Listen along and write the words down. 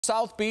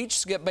South Beach.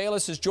 Skip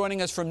Bayless is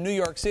joining us from New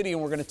York City,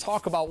 and we're going to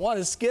talk about one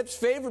of Skip's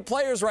favorite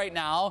players right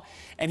now,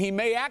 and he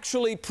may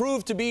actually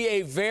prove to be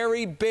a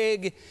very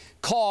big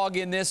cog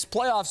in this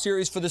playoff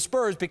series for the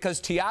Spurs because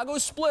Tiago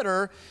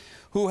Splitter,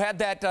 who had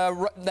that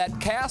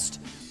cast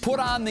put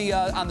on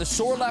the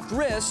sore left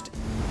wrist,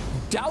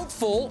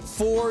 doubtful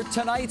for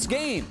tonight's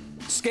game.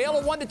 Scale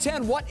of 1 to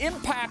 10, what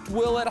impact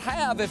will it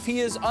have if he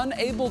is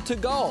unable to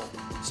go?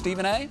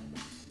 Stephen A?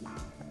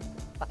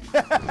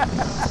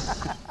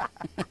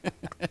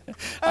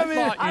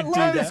 I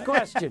love this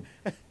question.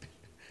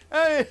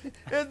 I mean,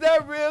 is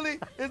that really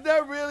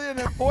an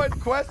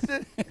important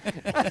question?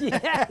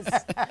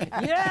 Yes.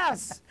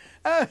 Yes.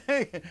 I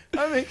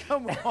mean,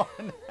 come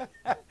on.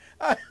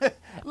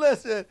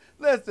 Listen.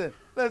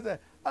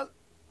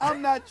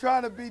 I'm not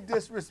trying to be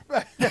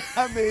disrespectful.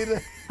 I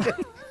mean,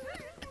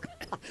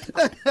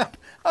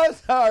 I'm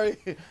sorry.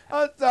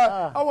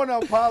 I want to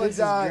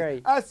apologize.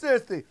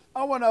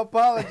 I want to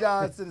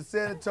apologize to the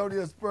San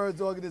Antonio Spurs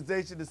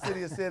organization, the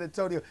city of San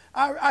Antonio.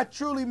 I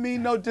truly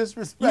mean no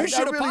disrespect. You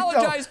should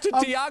apologize to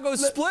Tiago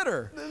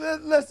Splitter.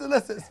 Listen,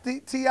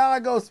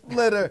 Tiago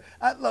Splitter.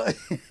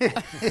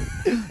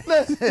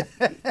 Listen,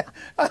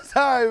 I'm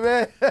sorry,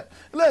 man.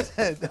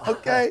 Listen,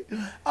 okay?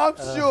 I'm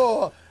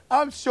sure.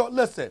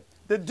 Listen,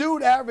 the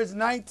dude averaged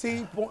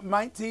 19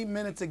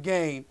 minutes a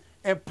game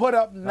and put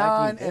up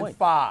 9 and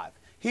 5.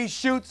 He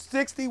shoots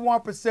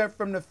 61%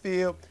 from the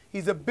field.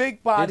 He's a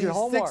big body. He's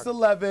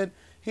 6'11".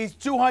 He's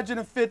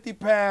 250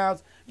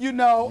 pounds. You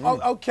know,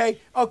 okay.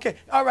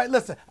 All right,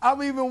 listen,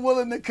 I'm even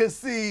willing to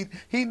concede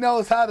he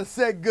knows how to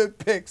set good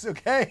picks,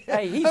 okay?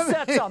 Hey, he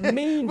sets a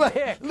mean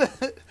pick.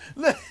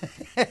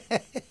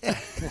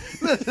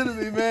 Listen to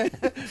me, man.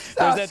 There's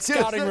that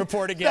scouting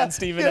report again,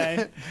 Stephen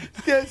A.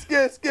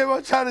 Skip,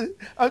 I'm trying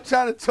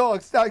to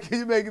talk. Stop,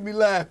 you're making me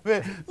laugh,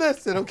 man.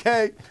 Listen,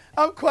 okay?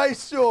 I'm quite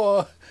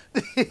sure.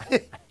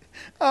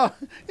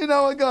 You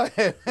know what? Go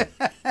ahead.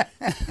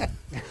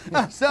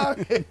 I'm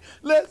sorry.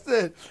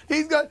 Listen,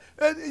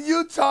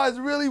 Utah is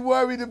really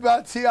worried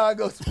about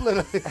Tiago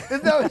Splitter.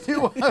 Is that what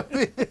you want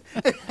me?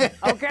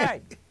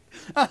 Okay.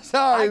 I'm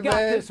sorry, I got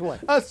man. this one.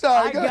 I'm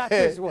sorry. I got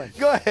this one.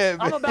 Go ahead,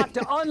 man. I'm about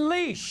to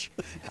unleash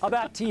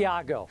about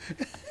Tiago.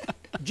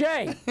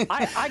 Jay,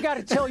 I got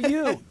to tell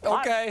you,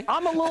 okay.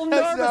 I'm a little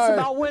nervous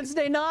about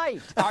Wednesday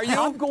night. Are you?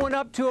 I'm going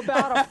up to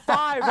about a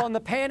 5 on the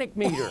panic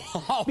meter.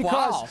 Oh,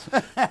 because,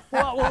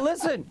 wow. well,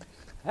 listen,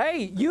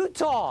 hey,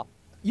 Utah,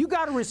 you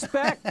got to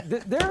respect.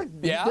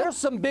 There's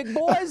some big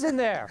boys in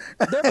there.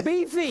 They're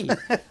beefy.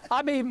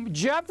 I mean,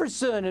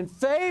 Jefferson and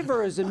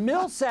Favors and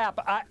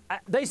Millsap,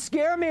 they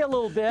scare me a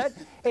little bit.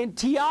 And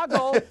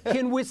Tiago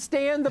can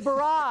withstand the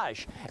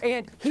barrage.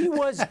 And he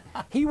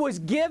was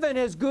given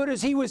as good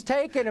as he was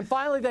taken. And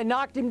finally, they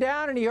knocked him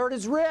down, and he hurt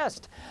his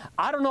wrist.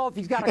 I don't know if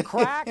he's got a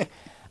crack.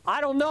 I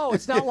don't know.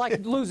 It's not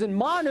like losing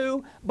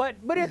Manu, but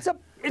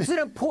it's an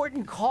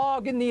important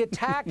cog in the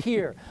attack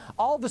here.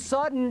 All of a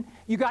sudden,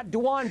 you got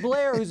DeJuan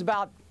Blair, who's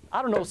about,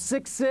 I don't know,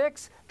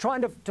 6'6",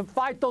 trying to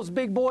fight those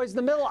big boys in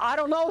the middle. I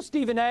don't know,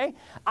 Stephen A.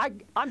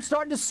 I'm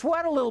starting to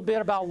sweat a little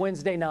bit about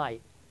Wednesday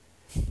night.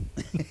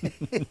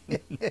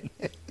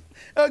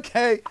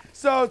 Okay,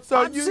 so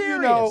you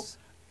know,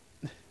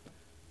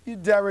 you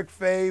Derek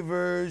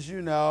Favors,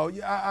 you know,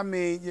 I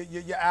mean,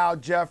 you're Al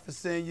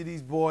Jefferson, you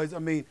these boys. I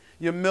mean,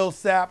 you're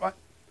Millsap.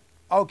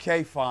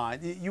 Okay, fine.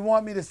 You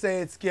want me to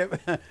say it, Skip?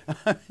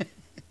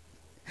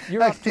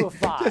 You're up to a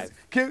 5.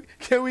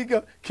 Can we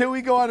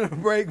go on a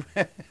break,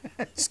 man?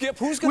 Skip,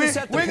 who's going to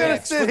set the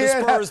picks for the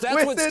Spurs?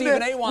 That's what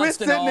Stephen A. wants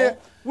to know.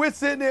 We're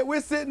sitting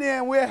there,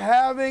 and we're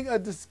having a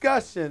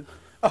discussion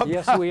about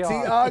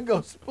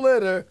Tiago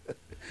Splitter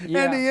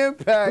and the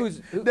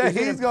impact that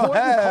he's going to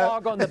have.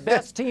 Cog on the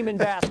best team in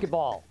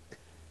basketball.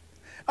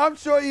 I'm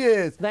sure he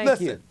is.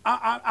 Thank you.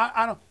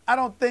 I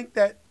don't think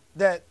that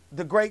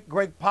the great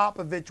Greg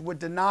Popovich would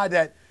deny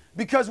that,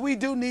 because we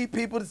do need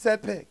people to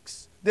set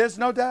picks. There's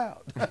no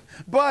doubt.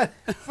 But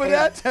for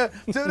that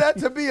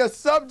to be a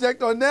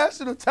subject on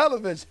national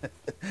television,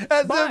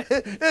 as if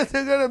it's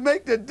going to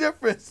make the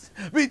difference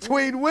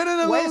between winning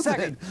and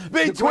losing,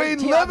 between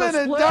living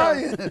and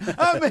dying.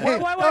 I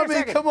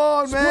mean, come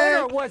on,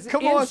 man.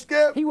 Come on,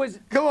 Skip.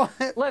 Come on.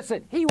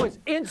 Listen, he was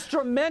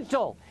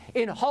instrumental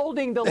in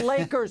holding the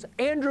Lakers'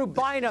 Andrew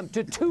Bynum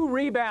to 2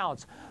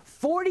 rebounds.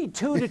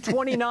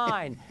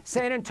 42-29,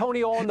 San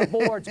Antonio on the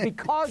boards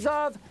because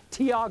of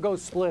Tiago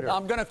Splitter.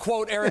 I'm going to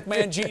quote Eric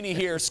Mangini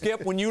here.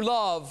 Skip, when you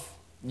love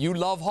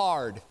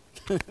hard.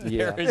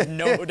 There is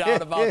no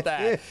doubt about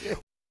that.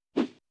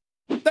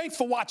 Thanks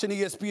for watching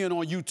ESPN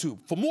on YouTube.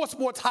 For more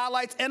sports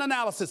highlights and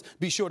analysis,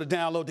 be sure to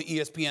download the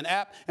ESPN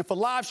app. And for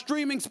live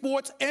streaming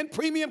sports and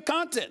premium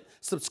content,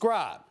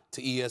 subscribe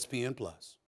to ESPN+.